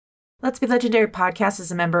Let's Be Legendary Podcast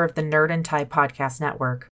is a member of the Nerd and Tie Podcast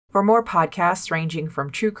Network. For more podcasts ranging from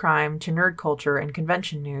true crime to nerd culture and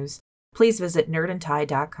convention news, please visit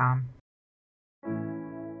nerdandtie.com.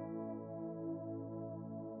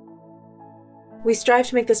 We strive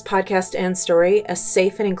to make this podcast and story a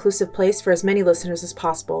safe and inclusive place for as many listeners as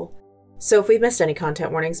possible. So if we've missed any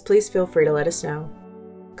content warnings, please feel free to let us know.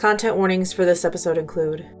 Content warnings for this episode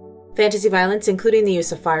include fantasy violence, including the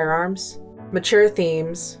use of firearms, mature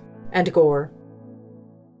themes, and gore.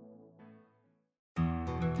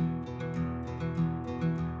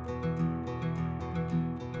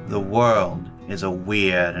 The world is a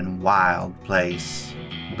weird and wild place,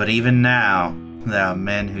 but even now, there are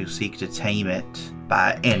men who seek to tame it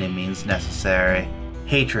by any means necessary.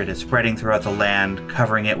 Hatred is spreading throughout the land,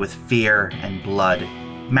 covering it with fear and blood.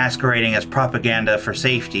 Masquerading as propaganda for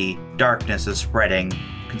safety, darkness is spreading,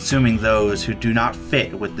 consuming those who do not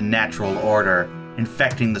fit with the natural order.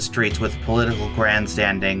 Infecting the streets with political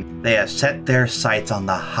grandstanding, they have set their sights on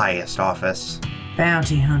the highest office.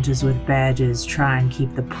 Bounty hunters with badges try and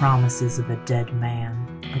keep the promises of a dead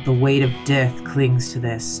man, but the weight of death clings to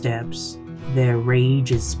their steps. Their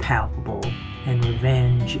rage is palpable, and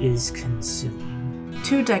revenge is consuming.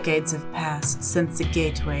 2 decades have passed since the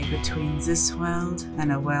gateway between this world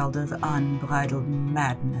and a world of unbridled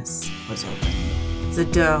madness was opened. The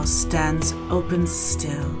door stands open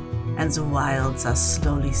still, and the wilds are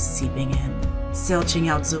slowly seeping in, searching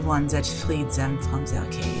out the ones that freed them from their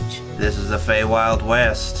cage. This is the Feywild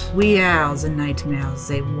West. We are the nightmares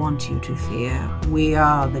they want you to fear. We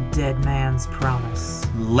are the dead man's promise.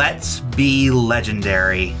 Let's be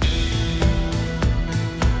legendary.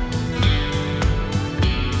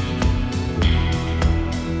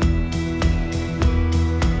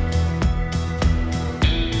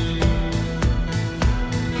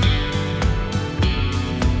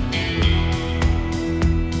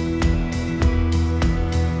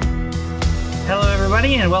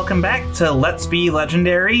 And welcome back to Let's Be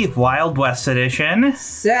Legendary Wild West Edition.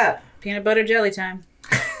 Sup? Peanut butter jelly time.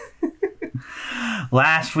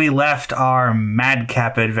 Last we left our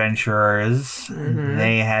madcap adventurers.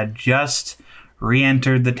 They had just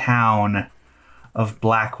re-entered the town of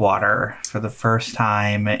Blackwater for the first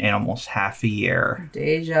time in almost half a year.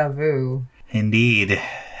 Deja vu. Indeed.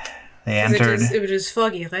 They entered... It was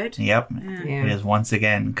foggy, right? Yep. Yeah. It is once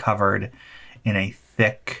again covered in a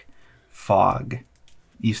thick fog.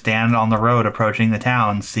 You stand on the road approaching the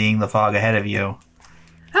town, seeing the fog ahead of you.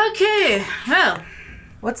 Okay, well,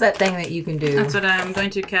 What's that thing that you can do? that's what I'm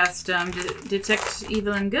going to cast. Detect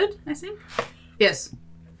evil and good, I think. Yes,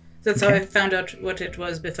 that's how I found out what it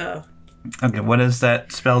was before. Okay, what does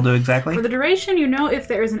that spell do exactly? For the duration, you know if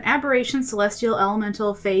there is an aberration, celestial,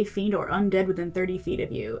 elemental, fey, fiend, or undead within 30 feet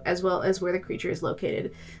of you, as well as where the creature is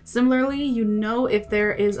located. Similarly, you know if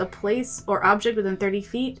there is a place or object within 30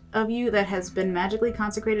 feet of you that has been magically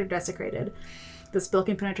consecrated or desecrated. The spell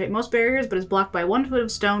can penetrate most barriers, but is blocked by 1 foot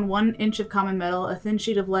of stone, 1 inch of common metal, a thin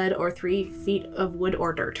sheet of lead, or 3 feet of wood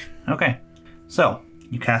or dirt. Okay, so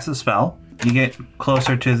you cast the spell. You get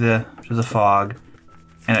closer to the fog.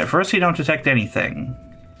 And at first you don't detect anything,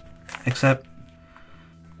 except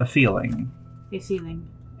a feeling. A feeling.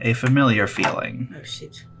 A familiar feeling. Oh,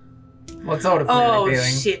 shit. What sort of Oh,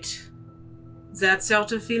 feeling? shit. That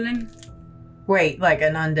sort of feeling? Wait, like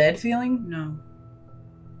an undead feeling? No.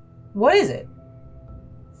 What is it?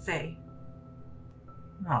 Fey.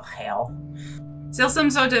 Oh, hell. Still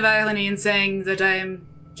some sort of irony in saying that I am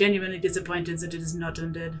genuinely disappointed that it is not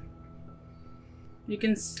undead. You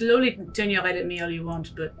can slowly turn your head at me all you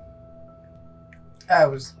want, but... I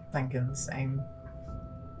was thinking the same.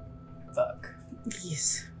 Fuck.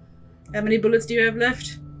 Yes. How many bullets do you have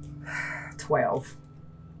left? 12.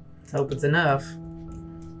 Let's hope it's enough.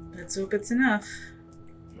 Let's hope it's enough.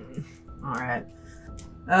 Alright.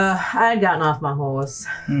 I had gotten off my horse,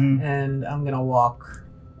 and I'm gonna walk...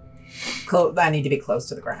 I need to be close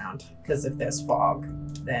to the ground, because if there's fog,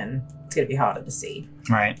 then it's gonna be harder to see.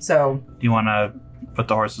 Right. So... Do you want to put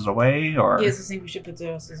the horses away, or...? Yes, I think we should put the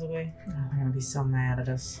horses away. Oh, they're gonna be so mad at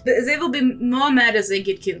us. They will be more mad as they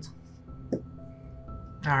get killed.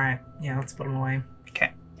 Alright, yeah, let's put them away.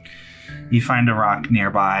 Okay. You find a rock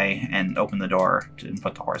nearby and open the door and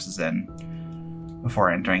put the horses in before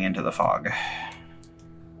entering into the fog.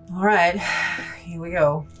 Alright, here we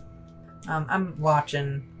go. I'm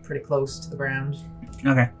watching pretty close to the ground.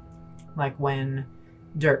 Okay. Like when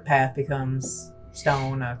dirt path becomes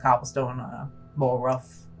stone, cobblestone, more rough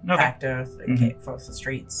packed earth for the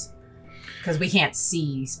streets. Because we can't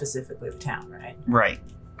see specifically the town, right? Right.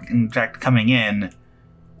 In fact, coming in,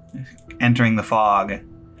 entering the fog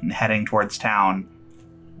and heading towards town,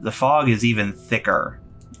 the fog is even thicker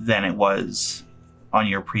than it was on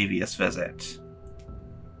your previous visit.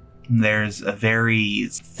 There's a very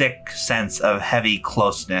thick sense of heavy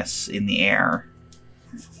closeness in the air.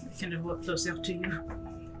 Kind of walk closer to you.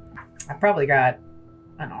 I probably got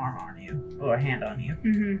an arm on you or a hand on you.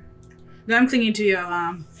 Mm-hmm. No, I'm clinging to your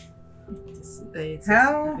arm.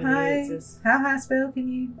 How high spell can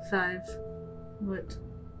you? 5. What?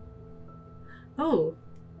 Oh.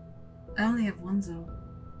 I only have 1 though.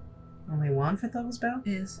 Only 1 fifth level spell?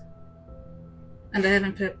 Yes. And I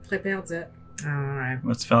haven't prepared that. Alright.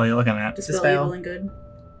 What spell are you looking at? Dispel Dispel. evil and good.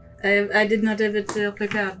 I did not have it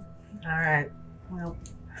prepared. Alright. Well,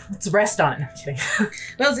 let's rest on it. No, I'm kidding.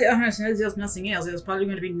 Well, there's nothing else. There's probably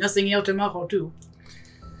going to be nothing here tomorrow too.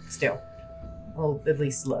 Still. We'll at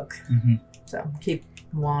least look. Mm-hmm. So keep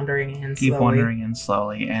wandering in Keep slowly. wandering in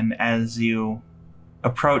slowly, and as you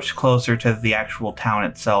approach closer to the actual town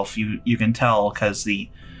itself, you can tell because the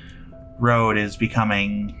road is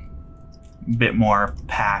becoming a bit more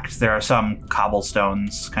packed. There are some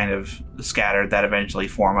cobblestones kind of scattered that eventually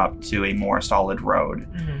form up to a more solid road.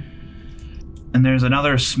 Mm-hmm. And there's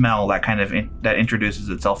another smell that kind of that introduces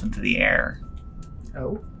itself into the air.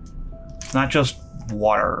 Oh. It's not just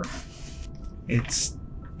water. It's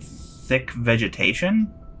thick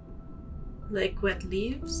vegetation. Like wet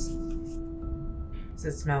leaves? Does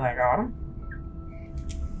it smell like autumn?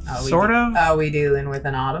 Sort of. Are we dealing with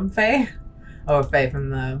an autumn fae? Or a fae from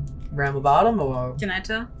the realm of autumn? Or Can I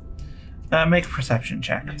tell? Make a perception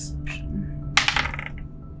check.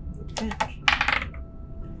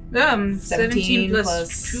 17 plus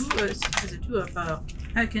plus 2 is it 2 or 5?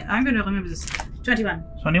 I'm going to remember this. 21.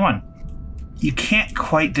 21. You can't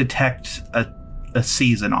quite detect a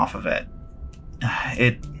season off of it.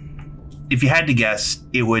 If you had to guess,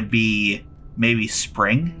 it would be maybe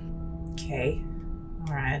spring. okay.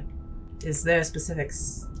 Alright. Is there a specific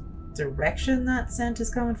direction that scent is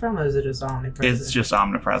coming from, or is it just omnipresent? It's just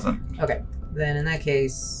omnipresent. Okay. Then in that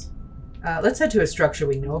case, let's head to a structure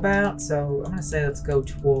we know about. So I'm gonna say let's go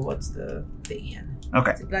towards the inn.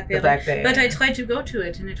 Okay. The Black The Bear. Black Bear. But I tried to go to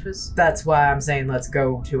it and it was... That's why I'm saying let's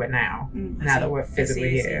go to it now. Now that we're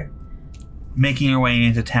physically here. Making your way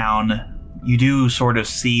into town, you do sort of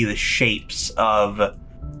see the shapes of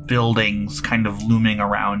buildings kind of looming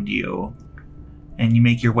around you. And you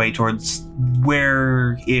make your way towards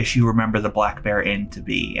where-ish you remember the Black Bear Inn to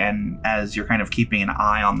be. And as you're kind of keeping an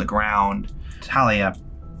eye on the ground, Talia,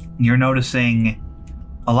 you're noticing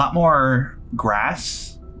a lot more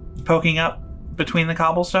grass poking up between the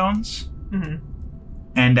cobblestones. Mm-hmm.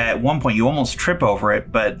 And at one point, you almost trip over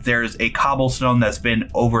it, but there's a cobblestone that's been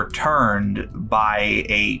overturned by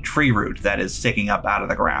a tree root that is sticking up out of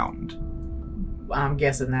the ground. I'm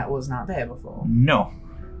guessing that was not there before. No.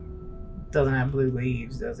 Doesn't have blue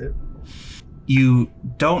leaves, does it? You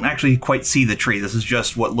don't actually quite see the tree. This is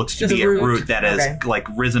just what looks to Just be a a root. root that has Okay. like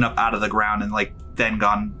risen up out of the ground and like then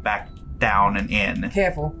gone back down and in.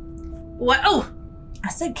 Careful. What? Oh! I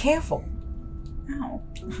said careful. Ow.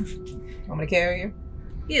 Want me to carry you?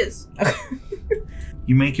 Yes.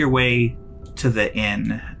 You make your way to the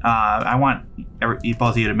inn. I want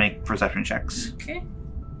both of you to make perception checks. Okay.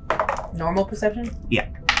 Normal perception?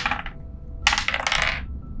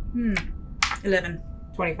 11.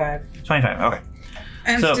 25. 25, okay.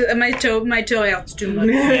 I'm So- still, my toe hurts too much.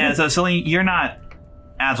 Yeah, so Celine, you're not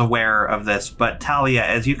as aware of this, but Talia,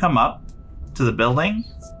 as you come up to the building,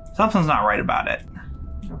 something's not right about it.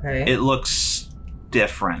 Okay. It looks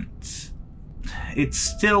different. It's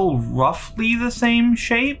still roughly the same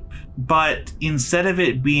shape, but instead of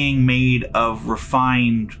it being made of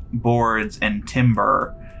refined boards and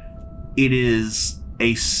timber, it is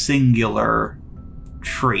a singular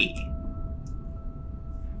tree.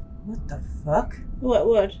 What the fuck?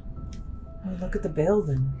 What? Oh, look at the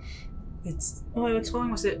building. It's Oh, what's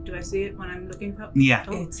wrong with it? Do I see it when I'm looking up? Yeah,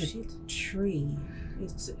 Oh, it's shit. a tree.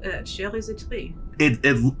 It's sure is a tree. it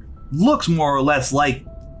looks more or less like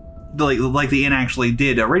the inn actually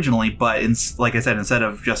did originally, but like I said, instead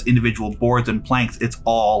of just individual boards and planks, it's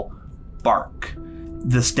all bark.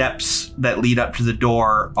 The steps that lead up to the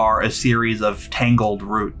door are a series of tangled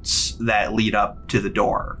roots that lead up to the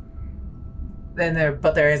door.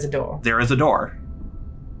 But there is a door. There is a door.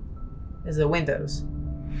 Is there windows?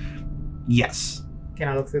 Yes. Can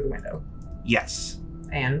I look through the window? Yes.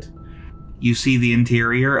 And You see the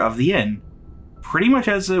interior of the inn, pretty much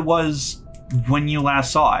as it was when you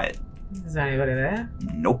last saw it. is there anybody there?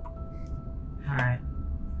 Nope. All right.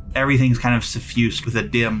 Everything's kind of suffused with a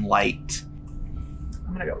dim light.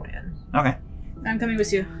 I'm gonna go in. Okay. I'm coming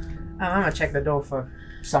with you. I'm gonna check the door for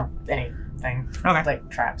anything. Okay. Like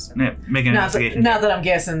traps. Yeah, make an investigation. Not that I'm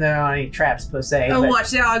guessing there are any traps per se. Oh, but watch,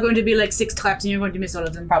 there are going to be like 6 traps and you're going to miss all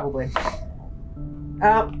of them. Probably.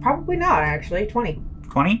 Probably not, actually. 20.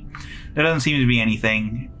 20? There doesn't seem to be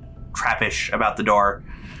anything trappish about the door.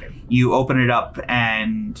 You open it up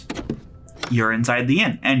and you're inside the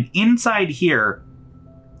inn. And inside here,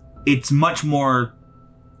 it's much more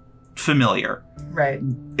familiar. Right.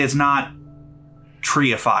 It's not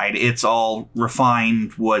treeified. It's all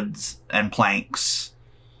refined woods and planks.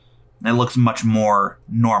 It looks much more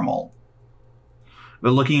normal.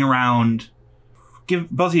 But looking around,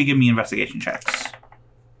 both of you give me investigation checks.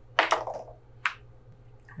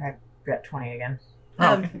 I got 20 again.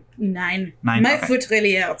 Oh, okay. 9. 9, My okay. foot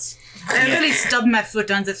really hurts. I really stubbed my foot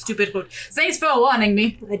on that stupid road. Thanks for warning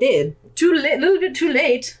me. I did. Too late, a little bit too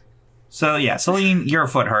late. So yeah, Celine, your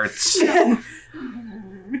foot hurts.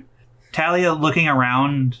 Talia, looking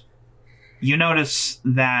around, you notice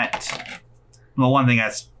that, well, one thing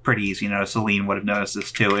that's pretty easy to notice, Celine would have noticed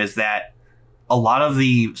this too, is that a lot of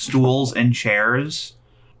the stools and chairs,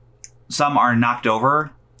 some are knocked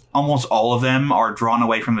over. Almost all of them are drawn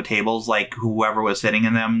away from the tables, like whoever was sitting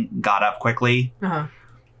in them got up quickly. Uh-huh.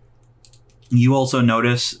 You also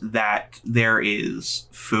notice that there is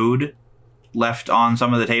food left on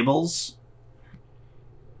some of the tables.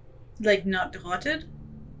 Like, not rotted?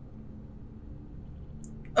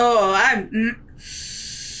 Oh,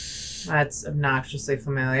 That's obnoxiously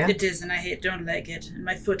familiar. It is, and I don't like it. And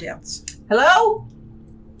my foot hurts. Hello?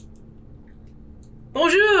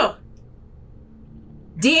 Bonjour!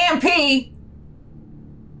 DMP!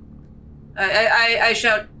 I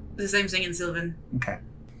shout the same thing in Sylvan. Okay.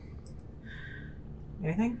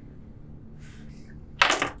 Anything?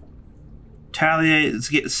 Talia,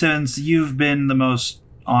 since you've been the most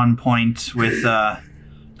on point with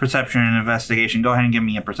perception and investigation, go ahead and give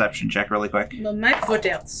me a perception check really quick. Well, my foot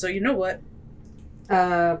hurts, so you know what?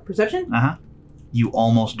 Perception? Uh-huh. You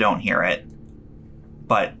almost don't hear it.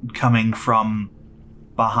 But coming from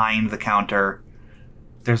behind the counter,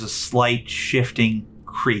 there's a slight shifting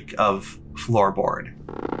creak of floorboard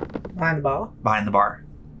Behind the bar? behind the bar.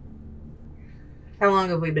 How long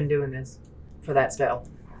have we been doing this for that spell?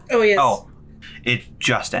 Oh, yes. Oh, it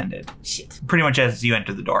just ended. Shit. Pretty much as you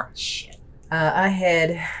entered the door. Shit. I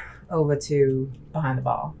head over to behind the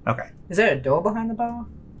bar. Okay. Is there a door behind the bar?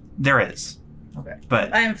 There is. Okay.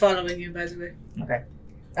 But, I am following you, by the way. Okay.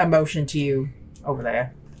 I motion to you over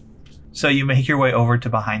there. so you make your way over to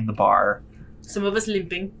behind the bar, Some of us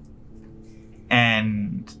limping.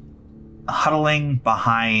 and huddling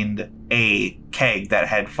behind a keg that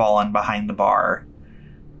had fallen behind the bar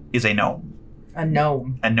is a gnome. A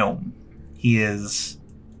gnome. A gnome. He is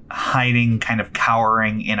hiding, kind of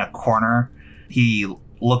cowering in a corner. He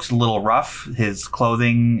looks a little rough. His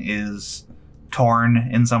clothing is torn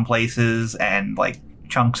in some places, and like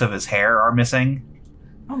chunks of his hair are missing.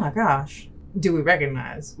 Oh my gosh. Do we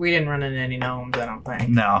recognize? We didn't run into any gnomes, I don't think.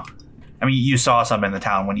 No. I mean, you saw some in the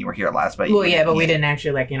town when you were here last, but Well, yeah, but we didn't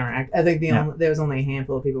actually like interact. I think No. there was only a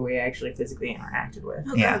handful of people we actually physically interacted with.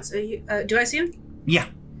 Oh, Yeah. God. So you, do I see him? Yeah.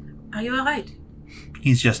 Are you alright?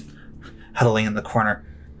 He's just huddling in the corner.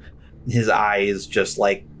 His eyes just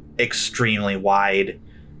like extremely wide.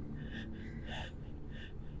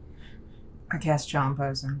 I cast Charm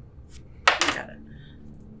Person. Got it.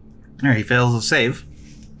 Alright, he fails to save.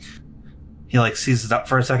 He like seizes up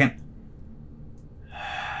for a second.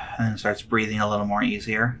 And then starts breathing a little more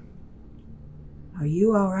easier. Are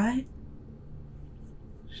you alright?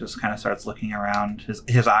 Just kind of starts looking around.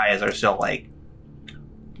 His eyes are still like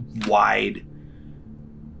wide.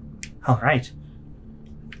 All right.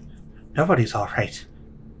 Nobody's all right.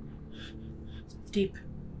 Deep.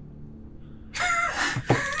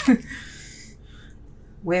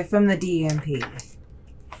 We're from the DMP.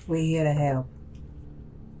 We're here to help.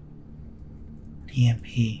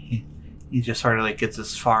 DMP. He just sort of like gets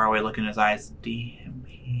this far away look in his eyes.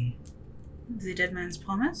 DMP. The dead man's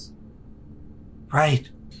promise? Right.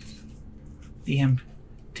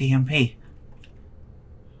 DMP.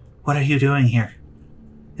 What are you doing here?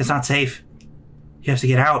 It's not safe. You have to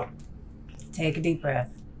get out. Take a deep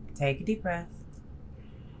breath. Take a deep breath.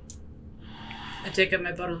 I take up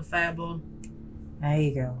my bottle of Fireball. There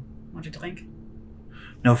you go. Want a drink?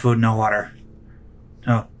 No food, no water.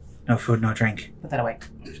 No food, no drink. Put that away.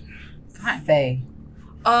 Fine. Faye.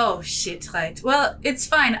 Oh, shit, right. Well, it's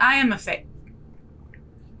fine. I am a fae.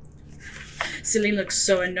 Celine looks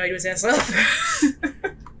so annoyed with herself.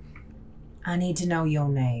 I need to know your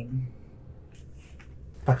name.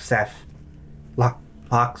 Buckstaff.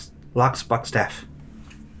 Locks, Buckstaff.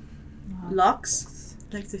 Locks?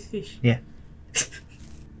 Like the fish. Yeah.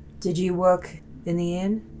 Did you work in the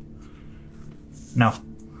inn? No.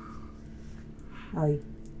 Oh,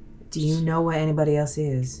 do you know where anybody else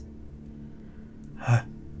is?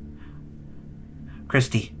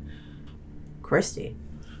 Christy. Christy?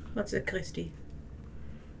 What's a Christy?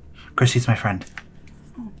 Christy's my friend.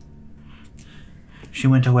 She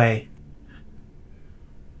went away.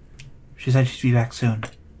 She said she'd be back soon.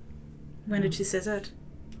 When did she say that?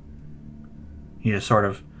 He just sort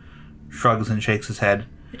of shrugs and shakes his head.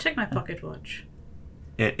 You check my pocket watch.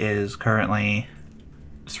 It is currently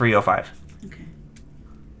 3:05. Okay.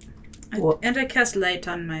 What? And I cast light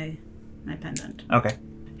on my pendant. Okay.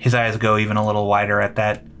 His eyes go even a little wider at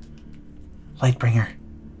that. Lightbringer.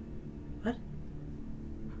 What?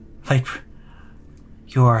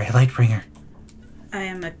 You are a Lightbringer. I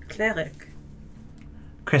am a cleric.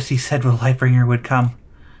 Christy said the Lightbringer would come.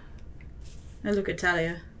 I look at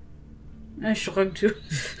Talia. I shrug too.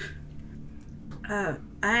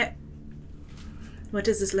 What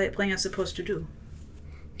is this Lightbringer supposed to do?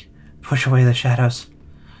 Push away the shadows.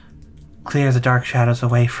 Clear the dark shadows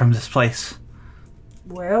away from this place.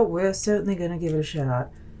 Well, we're certainly gonna give it a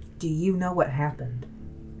shot. Do you know what happened?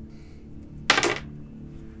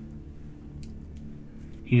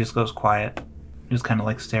 He just goes quiet. Just kind of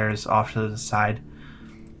like stares off to the side.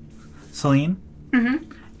 Celine?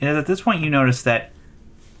 Mm-hmm. And at this point you notice that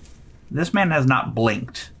this man has not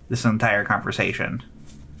blinked this entire conversation.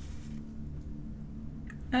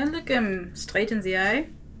 I look him straight in the eye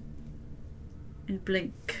and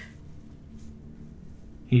blink.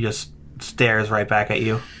 He just stares right back at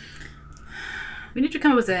you. We need to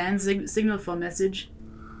come up with a hand signal for a message.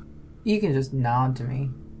 You can just nod to me.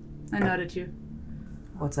 I nod at you.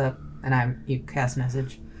 What's up? And you cast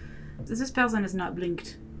message. This person has not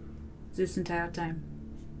blinked this entire time.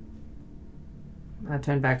 I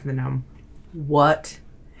turn back to the gnome. What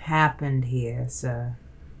happened here, sir?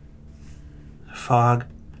 Fog.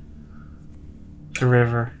 The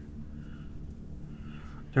river.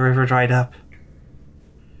 The river dried up.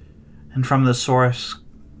 And from the source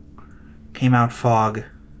came out fog.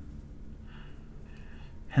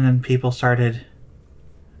 And then people started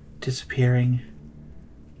disappearing.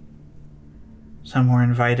 Some were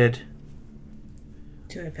invited.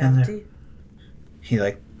 To a And party? He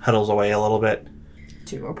huddles away a little bit.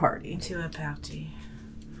 To a party. To a party.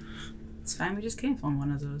 It's fine, we just came from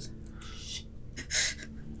one of those.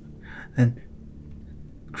 Then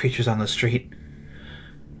creatures on the street.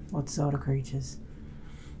 What sort of creatures?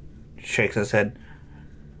 Shakes his head.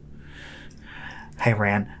 I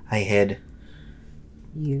ran. I hid.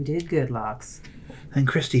 You did good, Lox. Then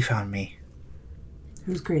Christy found me.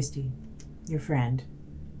 Who's Christy? Your friend.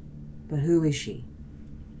 But who is she?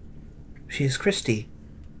 She is Christy.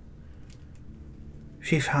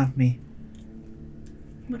 She found me.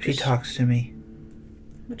 She talks to me.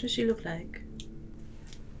 What does she look like?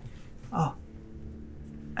 Oh,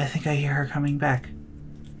 I think I hear her coming back.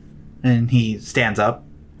 And he stands up.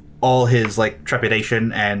 All his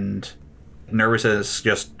trepidation and nervousness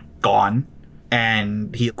just gone.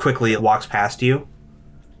 And he quickly walks past you.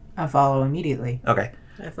 I follow immediately. Okay.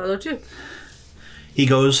 I follow too. He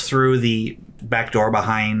goes through the back door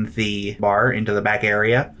behind the bar into the back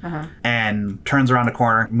area and turns around a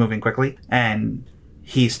corner, moving quickly. And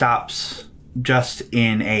he stops just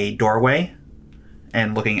in a doorway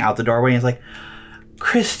and looking out the doorway. He's like,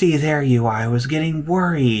 Christy, there you are. I was getting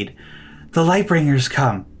worried. The Lightbringer's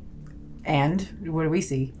come. And what do we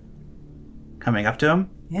see? Coming up to him?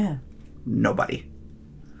 Yeah. Nobody.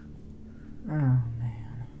 Oh,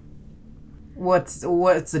 man. What's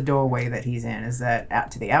the doorway that he's in? Is that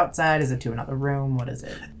out to the outside? Is it to another room? What is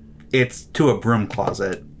it? It's to a broom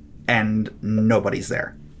closet, and nobody's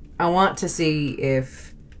there. I want to see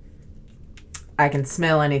if I can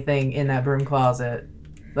smell anything in that broom closet.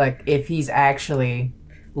 Like, if he's actually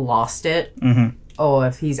lost it, or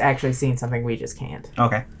if he's actually seen something we just can't.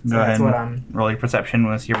 Okay. So Go that's ahead what and roll your perception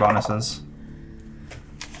with your bonuses.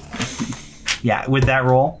 Yeah, with that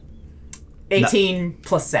roll, 18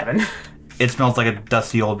 plus 7. it smells like a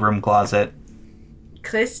dusty old broom closet.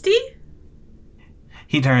 Christy?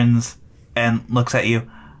 He turns and looks at you.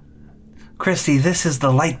 Christy, this is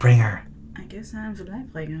the Lightbringer. I guess I'm the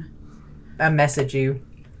Lightbringer. I message you.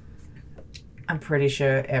 I'm pretty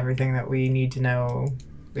sure everything that we need to know,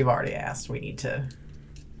 we've already asked. We need to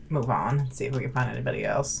move on and see if we can find anybody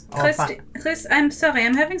else. Chris, I'm sorry.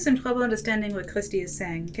 I'm having some trouble understanding what Christy is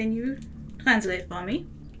saying. Can you translate for me?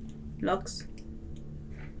 Lux?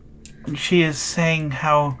 She is saying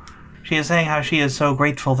how she is so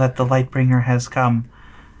grateful that the Lightbringer has come.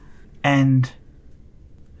 And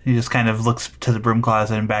he just kind of looks to the broom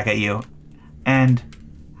closet and back at you. And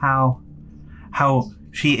how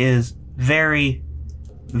She is very,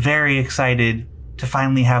 very excited to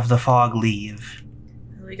finally have the fog leave.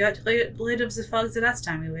 We got rid of the fog the last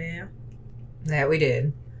time we were here. That we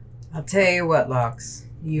did. I'll tell you what, Lux.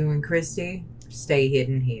 You and Christy stay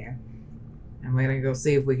hidden here. And we're gonna go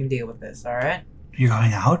see if we can deal with this, alright? You're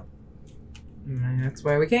going out? That's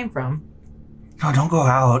where we came from. No, don't go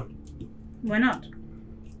out. Why not?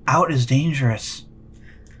 Out is dangerous.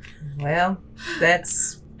 Well,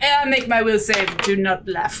 that's... I make my will save. Do not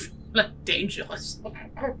laugh. Dangerous.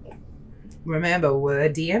 Remember, we're a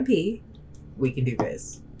DMP. We can do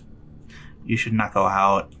this. You should not go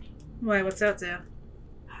out. Why, what's out there?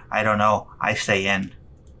 I don't know. I stay in.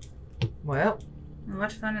 Well,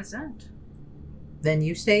 What fun is that? then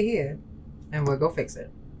you stay here, and we'll go fix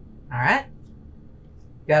it. Alright?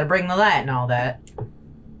 Gotta bring the light and all that.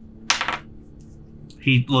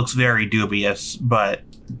 He looks very dubious, but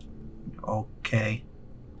okay.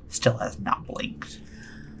 Still has not blinked.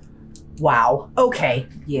 Wow. Okay.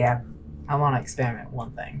 Yeah. I want to experiment with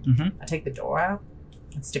one thing. Mm-hmm. I take the door out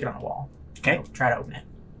and stick it on the wall. Okay. So try to open it.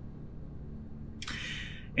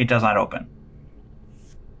 It does not open.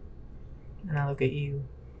 And I look at you.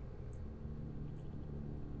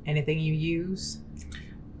 Anything you use,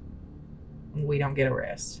 we don't get a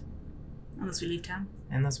rest. Unless we leave town.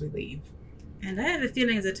 Unless we leave. And I have a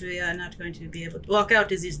feeling that we are not going to be able to walk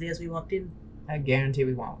out as easily as we walked in. I guarantee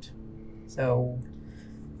we won't. So,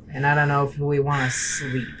 and I don't know if we want to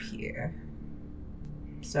sleep here.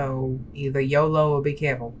 So, either YOLO or be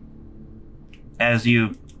careful. As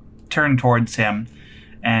you turn towards him,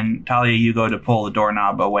 and Talia, you go to pull the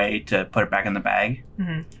doorknob away to put it back in the bag,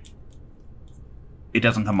 Mm-hmm. it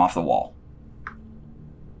doesn't come off the wall.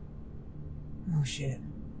 Oh, shit.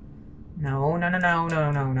 No. And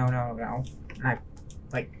I,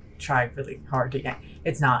 try really hard to get...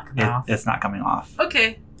 It's not coming off. It's not coming off.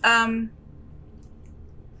 Okay. I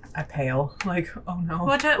pale. Oh no.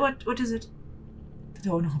 What is it? The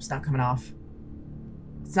doorknob's not coming off.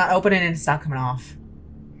 It's not opening and it's not coming off.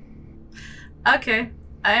 Okay.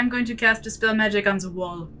 I am going to cast Dispel Magic on the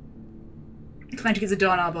wall. Trying to get the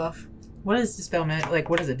doorknob off. What is Dispel Magic?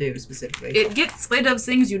 What does it do specifically? It gets rid of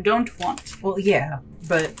things you don't want. Well, yeah,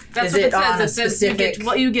 but That's is what it it on a says. It says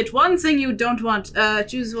specific... you get one thing you don't want.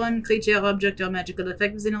 Choose one creature, object, or magical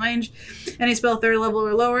effect within range. Any spell 3rd level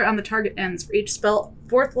or lower on the target ends. For each spell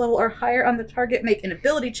 4th level or higher on the target, make an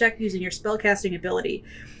ability check using your spellcasting ability.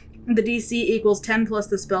 The DC equals 10 plus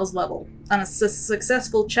the spell's level. On a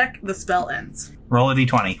successful check, the spell ends. Roll a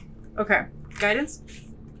d20. Okay. Guidance?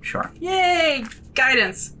 Sure. Yay!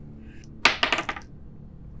 Guidance.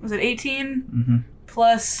 Was it 18? Mm-hmm.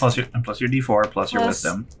 Plus Plus your d4 plus your Plus-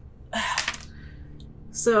 wisdom.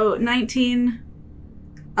 So 19,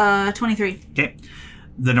 23. Okay.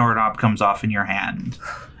 The doorknob comes off in your hand.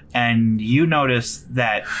 And you notice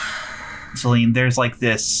that, Celine, there's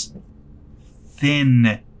this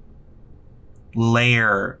thin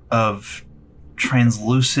layer of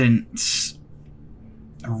translucent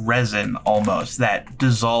resin almost that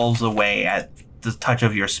dissolves away at the touch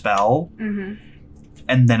of your spell. Mm-hmm.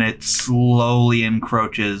 And then it slowly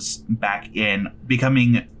encroaches back in,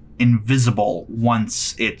 becoming invisible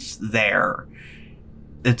once it's there.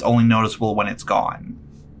 It's only noticeable when it's gone.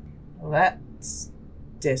 Well, that's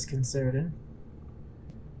disconcerting.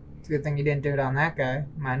 It's a good thing you didn't do it on that guy.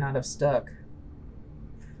 Might not have stuck.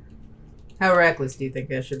 How reckless do you think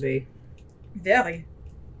that should be? Very.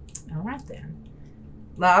 Alright then.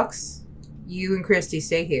 Lux, you and Christy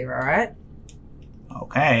stay here, alright?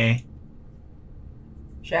 Okay.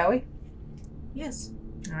 Shall we? Yes.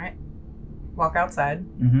 Alright. Walk outside.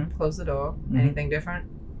 Mm-hmm. Close the door. Mhm. Anything different?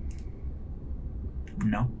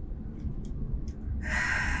 No.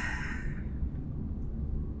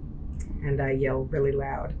 And I yell really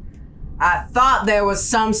loud. I thought there was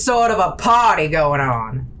some sort of a party going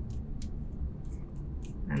on.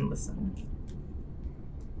 And listen.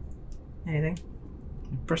 Anything?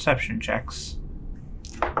 Perception checks.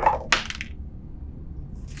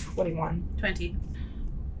 21. 20.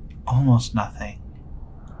 Almost nothing.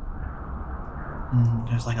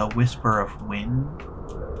 There's a whisper of wind.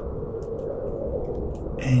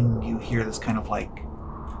 And you hear this kind of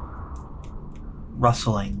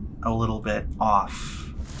rustling a little bit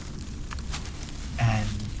off. And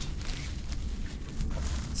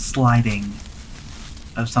sliding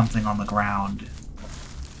of something on the ground.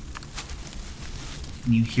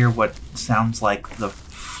 And you hear what sounds like the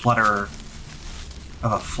flutter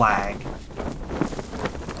of a flag.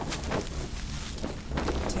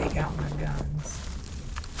 Take out my guns.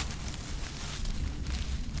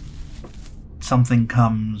 Something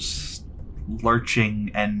comes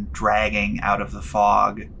lurching and dragging out of the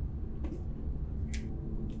fog.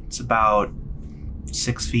 It's about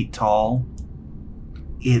 6 feet tall.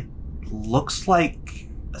 It looks like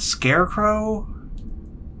a scarecrow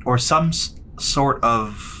or some sort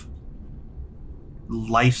of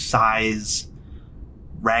life-size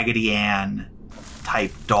Raggedy Ann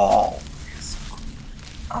type doll.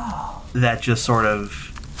 That just sort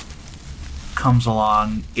of comes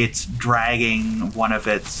along. It's dragging one of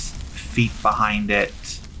its feet behind it,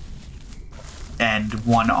 and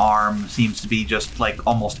one arm seems to be just like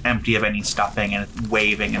almost empty of any stuffing, and it's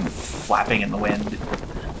waving and flapping in the wind.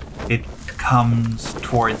 It comes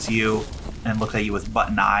towards you and looks at you with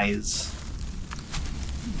button eyes.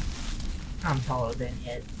 I'm taller than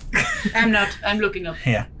it. I'm not. I'm looking up.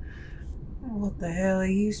 Yeah. What the hell are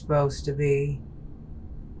you supposed to be?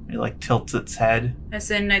 It like tilts its head. I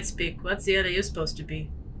say night speak. What's the other you supposed to be?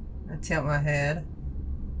 I tilt my head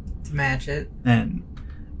to match it. And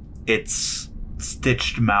its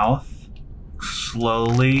stitched mouth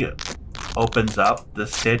slowly opens up, the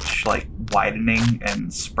stitch like widening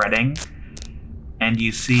and spreading, and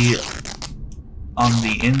you see on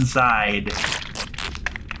the inside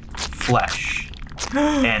flesh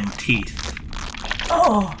and teeth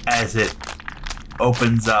as it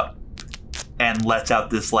opens up and lets out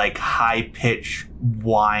this like high-pitched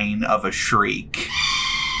whine of a shriek.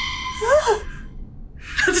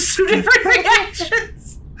 That's 2 different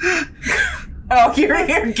reactions. Oh,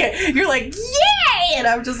 you're like, yay! And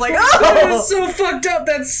I'm just like, That oh! is so fucked up.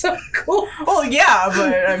 That's so cool. Well, yeah,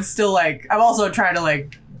 but I'm still like, I'm also trying to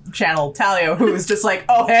like channel Talia, who's just like,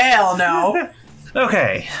 oh, hell no.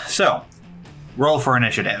 Okay, so roll for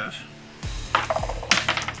initiative.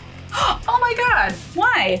 Oh my god.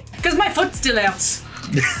 Why? Because my foot still hurts.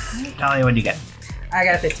 Talia, what do you get? I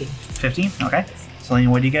got a 15. 15? Okay.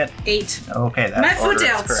 Celine, what do you get? 8. Okay, that My foot order is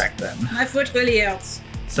hurts. correct then. My foot really hurts.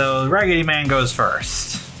 So Raggedy Man goes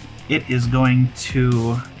first. It is going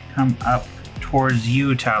to come up towards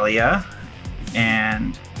you, Talia,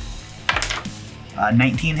 and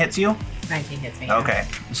 19 hits you? 19 hits me. Okay,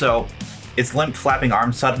 so its limp, flapping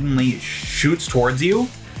arm suddenly shoots towards you,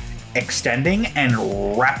 extending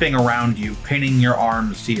and wrapping around you, pinning your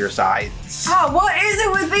arms to your sides. Oh, what is it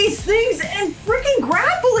with these things and freaking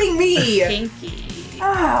grappling me? Kinky.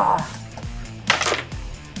 Ah.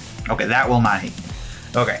 Okay, that will not hit you.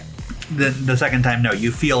 Okay, the second time, no,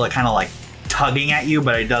 you feel it kind of like tugging at you,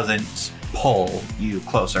 but it doesn't pull you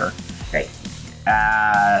closer. Great.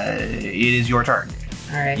 It is your turn.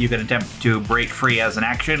 All right. You can attempt to break free as an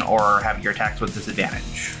action or have your attacks with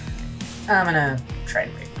disadvantage. I'm gonna try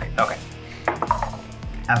to break free. Okay.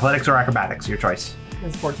 Athletics or acrobatics, your choice.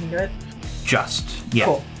 Does 14 do it? Just, yeah.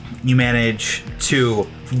 Cool. You manage to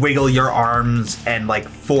wiggle your arms and like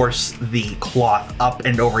force the cloth up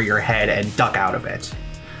and over your head and duck out of it.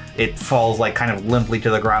 It falls like kind of limply to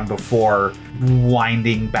the ground before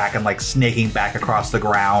winding back and like snaking back across the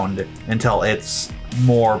ground until it's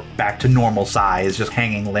more back to normal size, just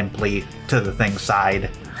hanging limply to the thing's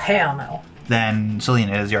side. Hell no. Then,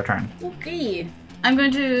 Selena, it is your turn. Okay. I'm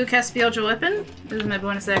going to cast Spiritual Weapon. This is my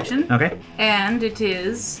bonus action. Okay. And it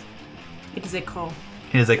is a crow.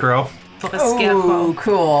 It is a crow. For a scarecrow. Oh,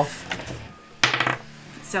 cool.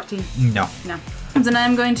 13. No. No. Then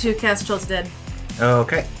I'm going to cast Trolls Dead.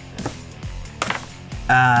 Okay.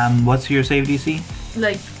 What's your save DC?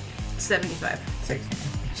 Like 75.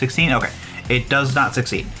 16? Okay. It does not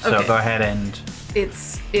succeed. So Okay. go ahead and... It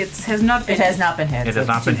has not been. It has not been hit. It so has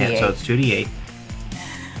not it's been hit, 2d8. so it's 2d8.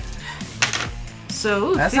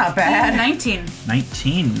 So That's not bad. 19.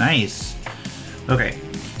 19, nice. Okay,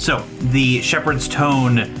 so the shepherd's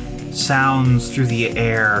tone sounds through the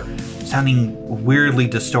air, sounding weirdly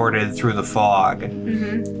distorted through the fog.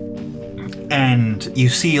 Mm-hmm. And you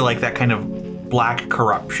see like that kind of black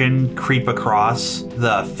corruption creep across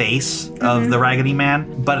the face of the Raggedy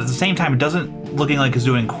Man, but at the same time it doesn't looking like it's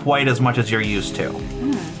doing quite as much as you're used to.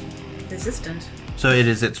 Resistant. So it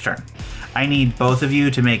is its turn. I need both of you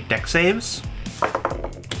to make dex saves.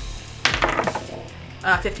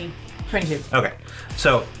 15. 22. Okay,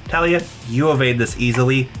 so Talia, you evade this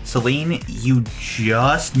easily. Celine, you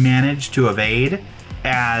just managed to evade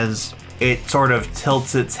as it sort of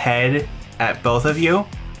tilts its head at both of you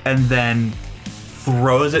and then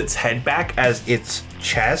throws its head back as its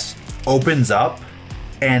chest opens up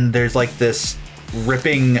and there's like this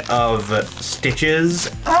ripping of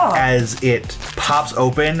stitches as it pops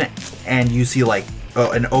open and you see like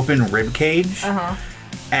an open rib cage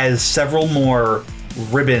as several more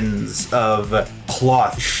ribbons of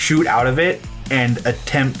cloth shoot out of it and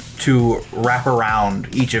attempt to wrap around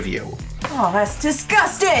each of you. Oh, that's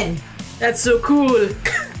disgusting. That's so cool.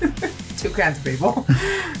 Two kinds of people.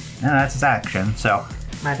 And that's its action, so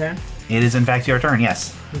My turn. It is in fact your turn,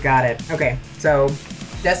 yes. Got it. Okay, so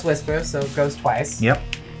Death Whisper, so it goes twice. Yep.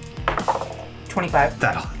 25.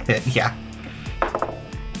 That'll hit, yeah.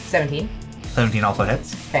 17. 17 also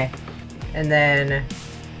hits. Okay. And then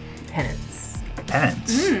Penance.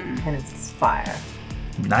 Penance. Penance is fire.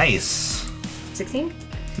 Nice. 16?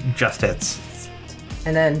 Just hits.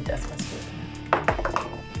 And then Death Whisper.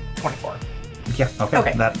 24. Yeah, okay.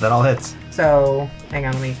 Okay. That all hits. So, hang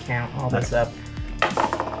on, let me count all this up.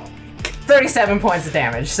 37 points of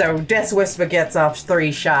damage. So, Death Whisper gets off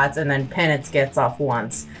 3 shots, and then Penance gets off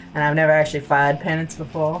once. And I've never actually fired Penance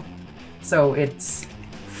before. So, it's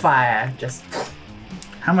fire. Just.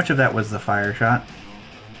 How much of that was the fire shot?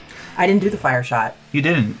 I didn't do the fire shot. You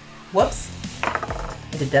didn't. Whoops.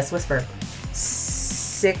 I did Death Whisper.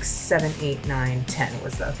 6, 7, 8, 9, 10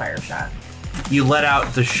 was the fire shot. You let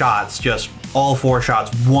out the shots, just all 4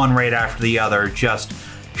 shots, one right after the other, just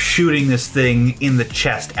shooting this thing in the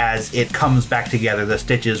chest as it comes back together, the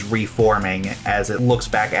stitches reforming as it looks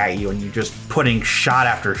back at you, and you're just putting shot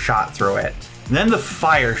after shot through it. And then the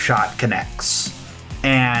fire shot connects,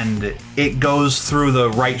 and it goes through the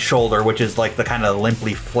right shoulder, which is like the kind of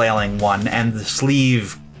limply flailing one, and the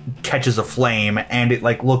sleeve catches a flame, and it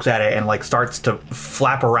like looks at it and like starts to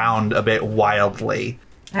flap around a bit wildly.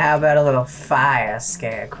 How about a little fire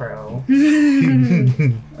scarecrow? Oh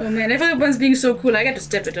man, everyone's being so cool, I got to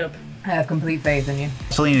step it up. I have complete faith in you.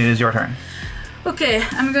 Celine, it is your turn. Okay,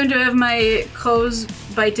 I'm going to have my crows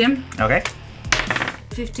bite him. Okay,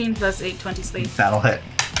 15 plus 8, 20 speed. that'll hit.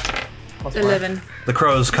 Plus 4. 11. The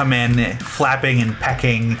crows come in, flapping and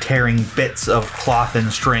pecking, tearing bits of cloth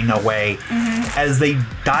and string away. As they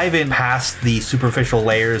dive in past the superficial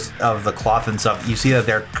layers of the cloth and stuff, you see that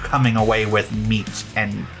they're coming away with meat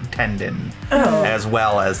and tendon, as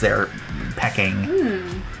well as they're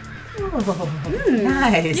pecking.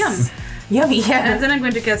 Nice. Yum. Yummy, yeah. And then I'm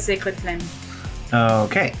going to cast Sacred Flame.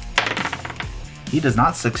 Okay. He does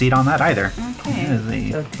not succeed on that either. Okay. It is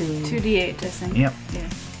a- So 2. 2d8, I think. Yep. Yeah.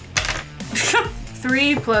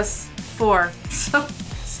 3 plus 4, so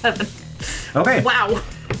 7. Okay. Wow.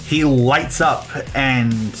 He lights up,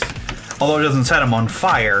 and although it doesn't set him on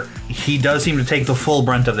fire, he does seem to take the full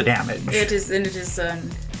brunt of the damage. It is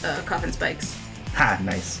coffin spikes. Ha,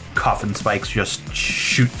 nice. Coffin spikes just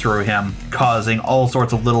shoot through him, causing all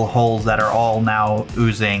sorts of little holes that are all now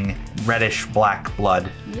oozing reddish black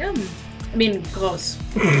blood. Yum. I mean, gross.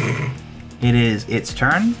 It is its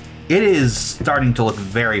turn. It is starting to look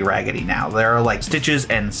very raggedy now. There are like stitches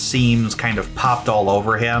and seams kind of popped all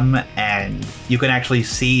over him, and you can actually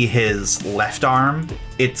see his left arm.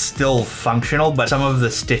 It's still functional, but some of the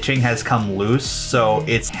stitching has come loose, so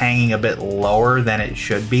it's hanging a bit lower than it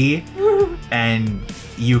should be. And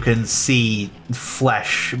you can see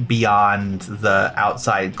flesh beyond the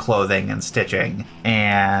outside clothing and stitching.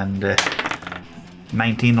 And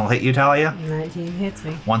 19 will hit you, Talia. 19 hits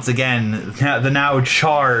me. Once again, the now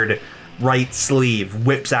charred right sleeve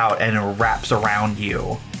whips out and wraps around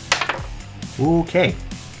you. Okay.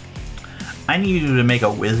 I need you to make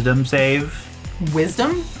a wisdom save.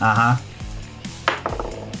 Wisdom? Uh-huh.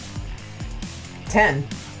 10.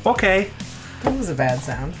 Okay. That was a bad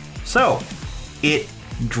sound. So, it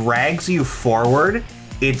drags you forward,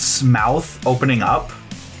 its mouth opening up,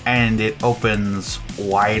 and it opens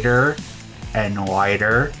wider and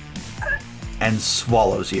wider and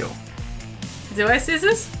swallows you. Do I see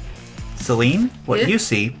this? Celine, what Yeah? you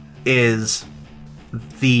see is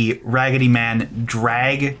the Raggedy Man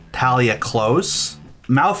drag Talia close,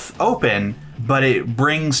 mouth open, but it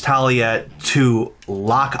brings Talia to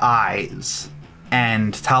lock eyes,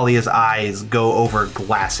 and Talia's eyes go over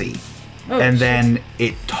glassy. Oh, and shit. then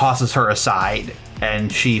it tosses her aside,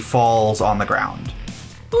 and she falls on the ground.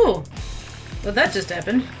 Oh. Well, that just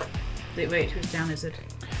happened. Wait, whose down is it?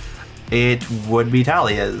 It would be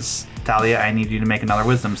Talia's. Talia, I need you to make another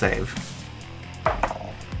wisdom save.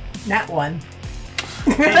 Nat 1.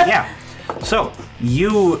 Okay, yeah. So,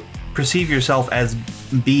 you perceive yourself as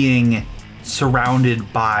being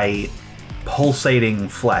surrounded by pulsating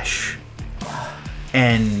flesh.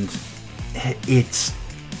 And it's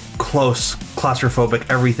close, claustrophobic.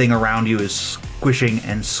 Everything around you is squishing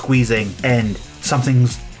and squeezing, and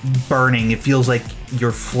something's burning. It feels like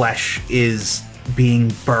your flesh is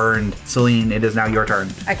being burned. Celine, it is now your turn.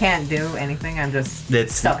 I can't do anything. I'm just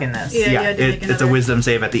It's- stuck in this. Yeah, you had to make it's a another. wisdom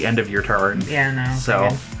save at the end of your turn. Yeah, no.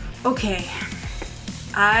 So, okay. Okay.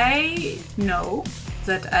 I know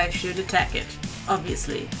that I should attack it,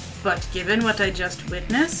 obviously. But given what I just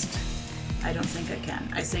witnessed, I don't think I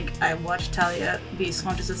can. I think I watch Talia be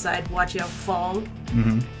thrown to the side, watch her fall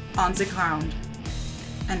on the ground.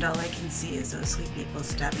 And all I can see is those 3 people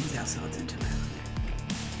stabbing their swords into her.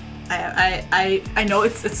 I know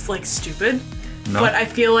it's like stupid, No. but I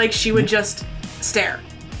feel like she would just stare.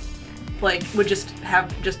 Like, would just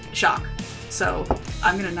have shock. So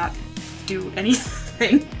I'm gonna not do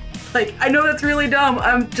anything. Like, I know that's really dumb.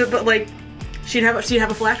 But like, she'd have a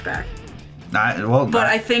flashback. But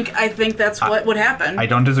I think that's what would happen. I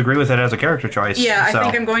don't disagree with it as a character choice. Yeah, I so.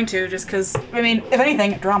 think I'm going to, just because, I mean, if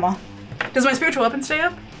anything, drama. Does my spiritual weapon stay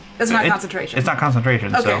up? It's not concentration. It's not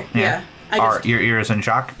concentration, Okay, so yeah. Your ears in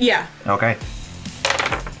shock? Yeah. Okay.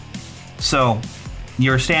 So,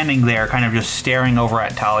 you're standing there kind of just staring over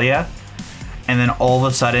at Talia, and then all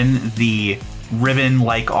of a sudden, the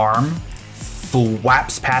ribbon-like arm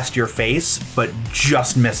flaps past your face, but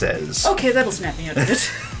just misses. Okay, that'll snap me out of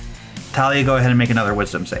it. Talia, go ahead and make another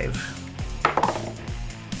wisdom save.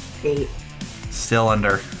 8. Still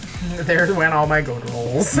under. There went all my good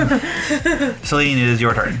rolls. Celine, it is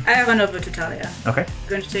your turn. I run over to Talia. Okay.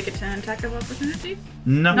 Going to take an attack of opportunity?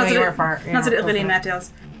 No. No, you were far. Not that it really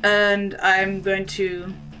matters. And I'm going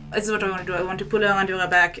to... This is what I want to do. I want to pull her onto her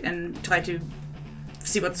back and try to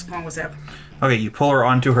see what's wrong with her. Okay, you pull her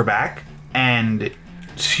onto her back, and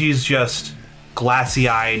she's just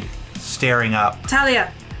glassy-eyed, staring up.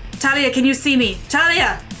 Talia! Talia, can you see me?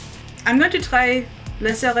 Talia! I'm going to try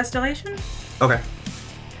Lesser Restoration. Okay.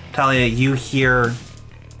 Talia, you hear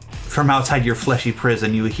from outside your fleshy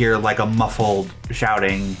prison, you hear like a muffled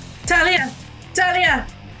shouting, Talia! Talia!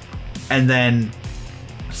 and then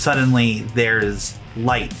suddenly there's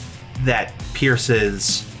light that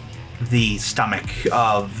pierces the stomach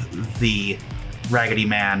of the Raggedy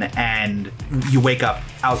Man, and you wake up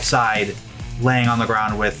outside, laying on the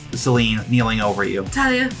ground with Celine kneeling over you.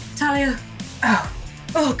 Talia! Talia!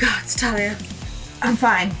 Oh God, it's Talia. I'm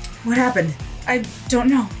fine. What happened? I don't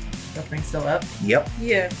know. The thing's still up? Yep.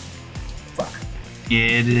 Yeah. Fuck.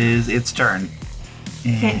 It is its turn.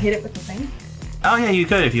 Can't hit it with the thing? Oh yeah, you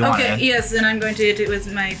could if you Okay, wanted. yes, then I'm going to hit it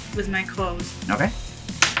with my claws. Okay.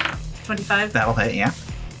 25. That'll hit, yeah.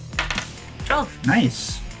 12.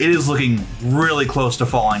 Nice. It is looking really close to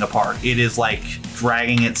falling apart. It is like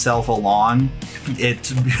dragging itself along.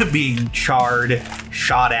 It's being charred,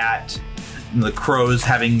 shot at. The crows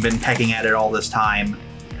having been pecking at it all this time.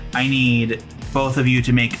 I need both of you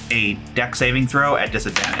to make a dex saving throw at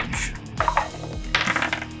disadvantage.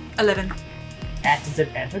 11. At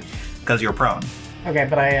disadvantage? Because you're prone. Okay,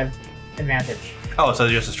 but I have advantage. Oh, so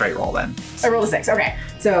just a straight roll then. I rolled a 6. Okay.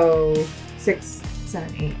 So 6,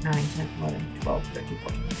 7, 8, 9, 10, 11, 12, 13,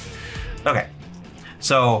 14. Okay.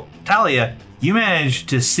 So, Talia, you manage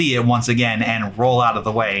to see it once again and roll out of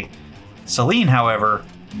the way. Celine, however,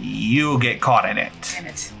 you get caught in it. Damn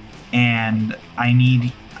it. And I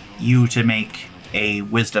need you to make a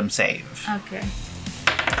wisdom save. Okay.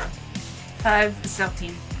 5,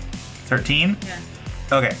 13. 13? Yeah.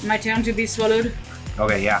 Okay. My turn to be swallowed.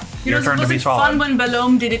 Okay, yeah. You Your know, turn to be was fun swallowed. when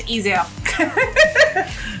Balom did it easier.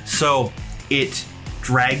 So it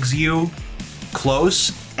drags you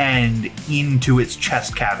close and into its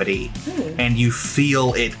chest cavity, and you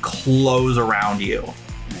feel it close around you.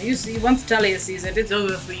 You see, once Talia sees it, it's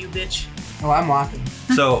over for you, bitch. Oh, I'm walking.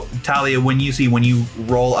 So, Talia, when you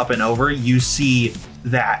roll up and over, you see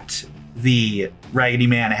that the Raggedy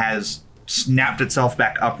Man has snapped itself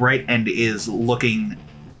back upright and is looking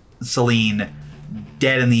Celine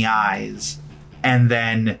dead in the eyes, and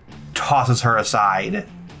then tosses her aside,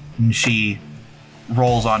 and she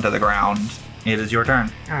rolls onto the ground. It is your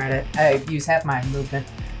turn. Alright, I use half my movement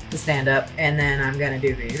to stand up, and then I'm gonna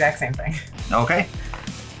do the exact same thing. Okay.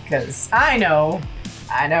 Because I know,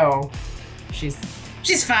 she's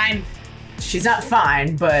fine. she's not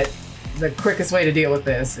fine, but the quickest way to deal with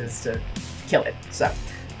this is to kill it. So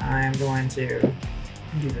I'm going to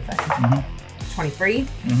do the thing. Mhm. 23,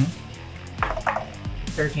 Mhm.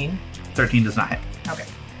 13. 13 does not hit. Okay,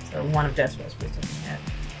 so one of Death's Wisp doesn't hit.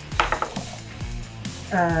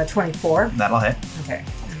 24. That'll hit. Okay,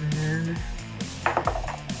 and then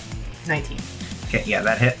 19. Okay, yeah,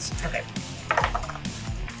 that hits. Okay.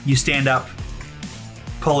 You stand up,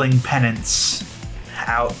 pulling penance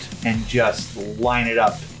out, and just line it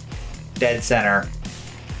up dead center.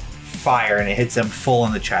 Fire, and it hits him full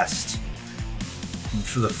in the chest. And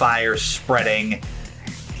for the fire spreading,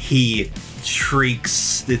 he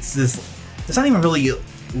shrieks. It's not even really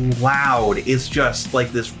loud. It's just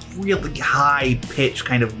like this really high pitch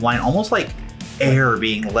kind of whine, almost like air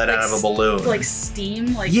being let out of a balloon. Like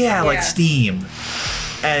steam? Like Steam.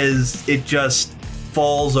 As it just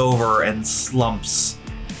falls over and slumps,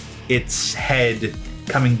 its head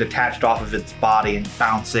coming detached off of its body and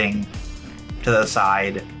bouncing to the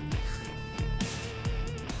side.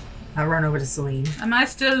 I'll run over to Celine. Am I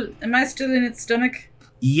still in its stomach?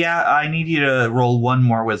 Yeah, I need you to roll one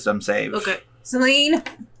more wisdom save. Okay. Celine,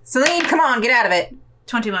 come on, get out of it.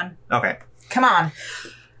 21. Okay. Come on.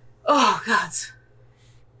 Oh, God.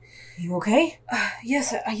 You okay?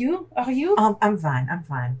 Yes, are you? Are you? I'm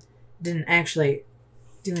fine. Didn't actually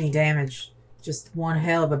do any damage. Just one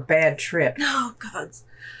hell of a bad trip. Oh, God.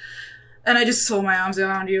 And I just throw my arms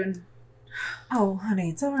around you and... Oh,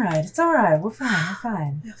 honey, it's all right. We're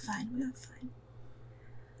fine. We're fine.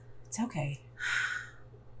 It's okay.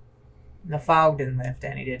 The fog didn't lift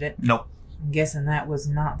any, did it? Nope. I'm guessing that was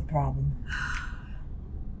not the problem.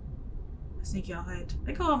 I think you're right.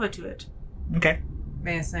 I go over to it. Okay.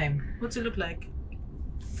 Yeah, same. What's it look like?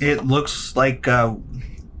 It looks like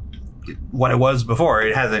what it was before.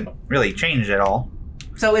 It hasn't really changed at all.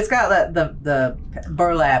 So it's got the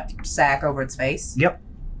burlap sack over its face? Yep.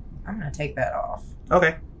 I'm going to take that off.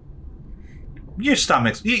 Okay. Your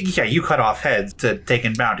stomach's... you cut off heads to take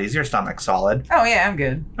in bounties. Your stomach's solid. Oh, yeah, I'm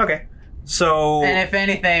good. Okay. So... And if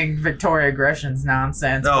anything, Victoria Gresham's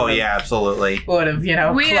nonsense. Oh, yeah, absolutely. Would have, We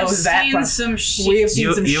have closed that. seen some shit. We have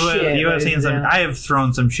seen some shit. You have seen some... Yeah. I have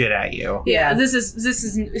thrown some shit at you. Yeah, this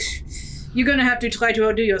is... You're gonna have to try to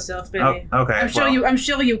outdo yourself, baby. Oh, okay. I'm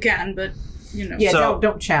sure you can, but you know. Yeah, So-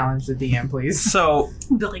 don't challenge the DM, please. So...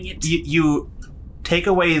 Billing it. You take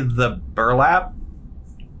away the burlap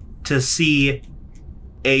to see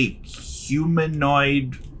a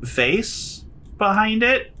humanoid face behind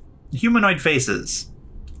it. Humanoid faces.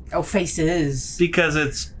 Oh, faces. Because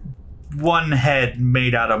it's one head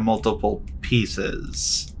made out of multiple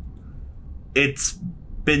pieces. It's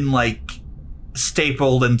been like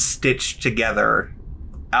stapled and stitched together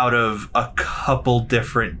out of a couple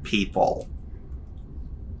different people.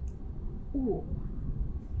 Ooh.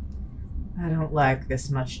 I don't like this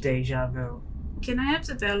much deja vu. Can I have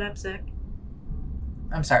the burlap sack?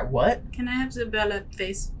 I'm sorry, what? Can I have the burlap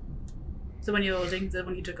face? The one you're holding, the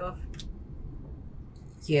one you took off.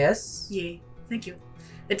 Yes? Yay. Thank you.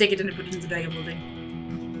 I take it and I put it in the bag I'm holding.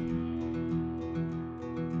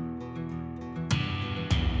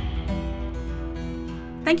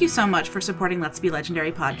 Thank you so much for supporting Let's Be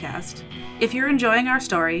Legendary podcast. If you're enjoying our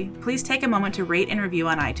story, please take a moment to rate and review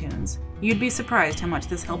on iTunes. You'd be surprised how much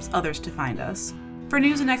this helps others to find us. For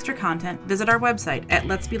news and extra content, visit our website at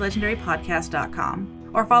letsbelegendarypodcast.com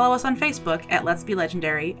or follow us on Facebook at Let's Be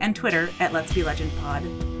Legendary and Twitter at Let's Be Legend Pod.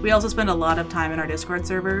 We also spend a lot of time in our Discord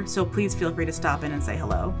server, so please feel free to stop in and say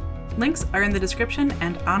hello. Links are in the description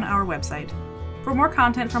and on our website. For more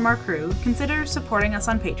content from our crew, consider supporting us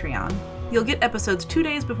on Patreon. You'll get episodes 2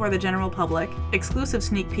 days before the general public, exclusive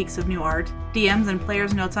sneak peeks of new art, DMs and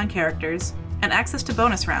players' notes on characters, and access to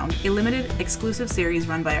Bonus Round, a limited, exclusive series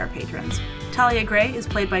run by our patrons. Talia Gray is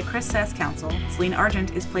played by Chris Sass-Council, Celine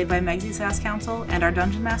Argent is played by Megsy Sass-Council, and our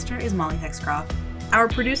Dungeon Master is Molly Hexcroft. Our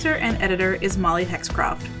producer and editor is Molly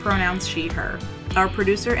Hexcroft, pronouns she, her. Our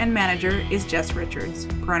producer and manager is Jess Richards,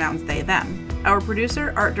 pronouns they, them. Our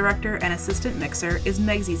producer, art director, and assistant mixer is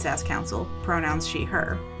Megsy Sass-Council, pronouns she,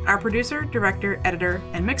 her. Our producer, director, editor,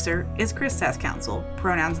 and mixer is Chris Sass-Council,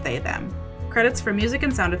 pronouns they, them. Credits for music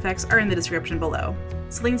and sound effects are in the description below.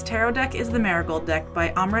 Celine's tarot deck is the Marigold deck by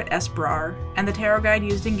Amrit S. Brar, and the tarot guide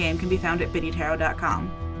used in-game can be found at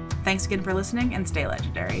biddytarot.com. Thanks again for listening, and stay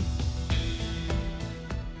legendary.